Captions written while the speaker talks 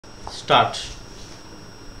Start.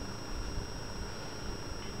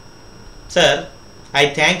 Sir, I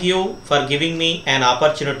thank you for giving me an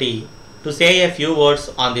opportunity to say a few words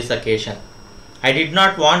on this occasion. I did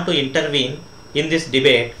not want to intervene in this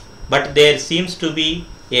debate, but there seems to be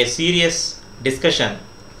a serious discussion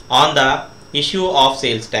on the issue of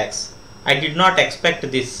sales tax. I did not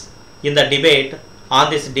expect this in the debate on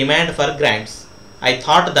this demand for grants. I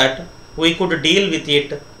thought that we could deal with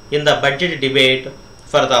it in the budget debate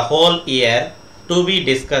for the whole year to be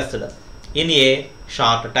discussed in a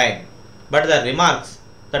short time. But the remarks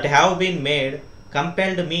that have been made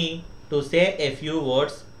compelled me to say a few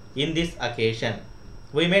words in this occasion.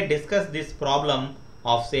 We may discuss this problem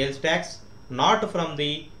of sales tax not from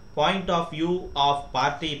the point of view of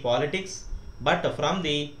party politics but from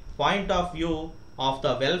the point of view of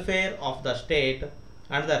the welfare of the state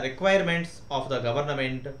and the requirements of the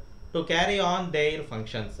government to carry on their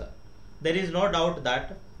functions. There is no doubt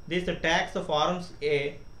that this tax forms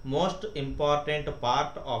a most important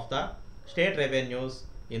part of the state revenues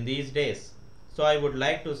in these days. So I would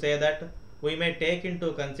like to say that we may take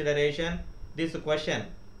into consideration this question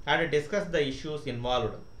and discuss the issues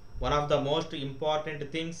involved. One of the most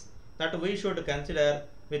important things that we should consider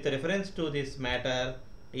with reference to this matter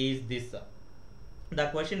is this. The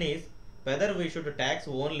question is whether we should tax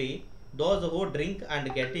only those who drink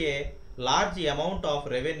and get a large amount of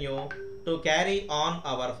revenue to carry on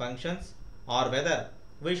our functions, or whether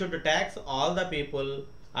we should tax all the people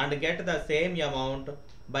and get the same amount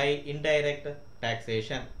by indirect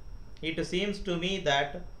taxation. It seems to me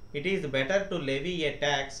that it is better to levy a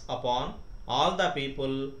tax upon all the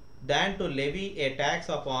people than to levy a tax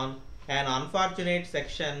upon an unfortunate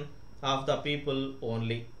section of the people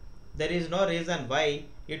only. There is no reason why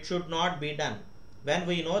it should not be done when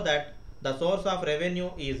we know that the source of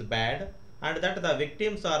revenue is bad and that the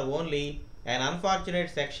victims are only an unfortunate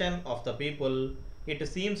section of the people. It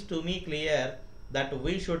seems to me clear that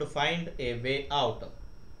we should find a way out.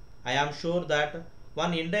 I am sure that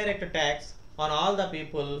one indirect tax on all the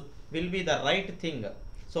people will be the right thing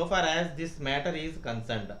so far as this matter is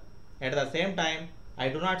concerned. At the same time, I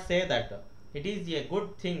do not say that it is a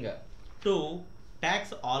good thing to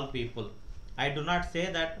tax all people. I do not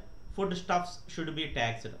say that foodstuffs should be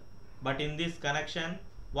taxed. But in this connection,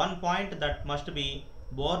 one point that must be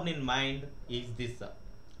borne in mind is this.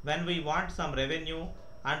 When we want some revenue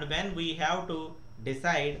and when we have to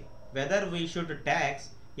decide whether we should tax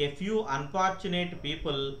a few unfortunate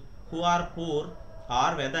people who are poor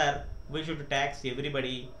or whether we should tax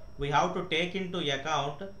everybody, we have to take into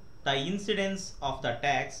account the incidence of the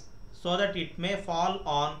tax so that it may fall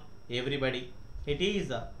on everybody. It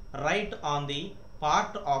is right on the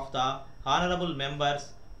part of the honorable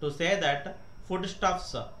members to say that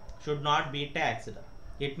foodstuffs should not be taxed.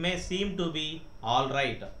 It may seem to be all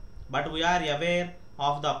right, but we are aware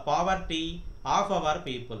of the poverty of our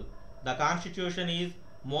people. The constitution is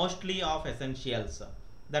mostly of essentials.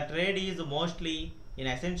 The trade is mostly in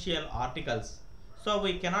essential articles. So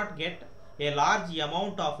we cannot get a large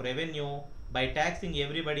amount of revenue by taxing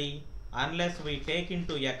everybody unless we take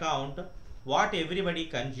into account what everybody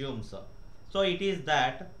consumes. So it is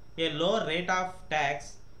that a low rate of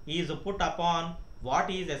tax is put upon what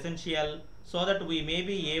is essential so that we may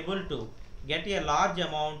be able to get a large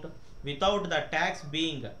amount without the tax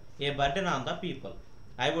being a burden on the people.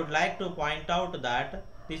 I would like to point out that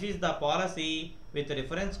this is the policy with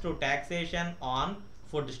reference to taxation on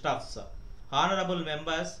foodstuffs. Honorable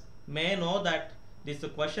members may know that this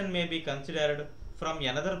question may be considered from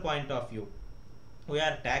another point of view. We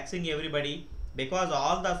are taxing everybody because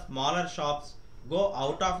all the smaller shops go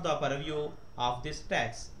out of the purview of this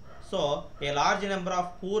tax. So a large number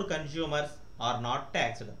of poor consumers are not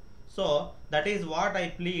taxed. So that is what I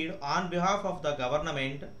plead on behalf of the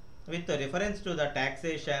government with reference to the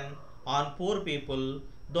taxation on poor people,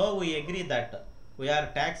 though we agree that we are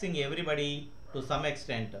taxing everybody to some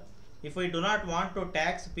extent. If we do not want to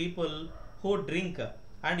tax people who drink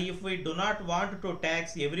and if we do not want to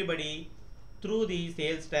tax everybody through the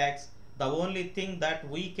sales tax, the only thing that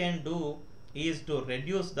we can do is to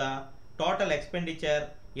reduce the total expenditure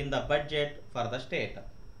in the budget for the state.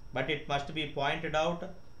 But it must be pointed out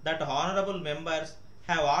that honorable members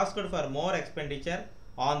have asked for more expenditure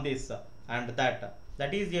on this and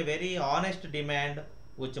that is a very honest demand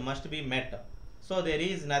which must be met. So there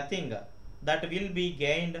is nothing that will be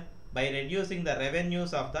gained by reducing the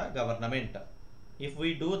revenues of the government. If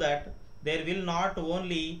we do that, there will not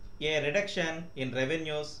only a reduction in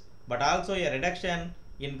revenues but also a reduction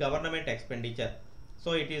in government expenditure.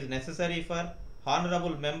 So it is necessary for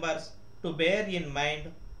honorable members to bear in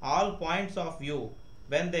mind all points of view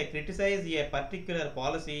when they criticize a particular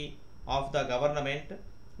policy of the government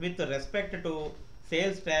with respect to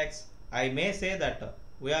sales tax, I may say that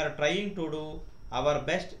we are trying to do our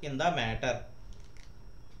best in the matter.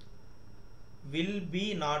 Will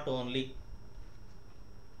be not only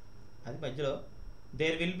అది మధ్యలో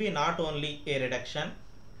there will be not only a reduction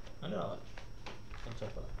అని రావాలి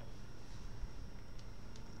చెప్పాలి.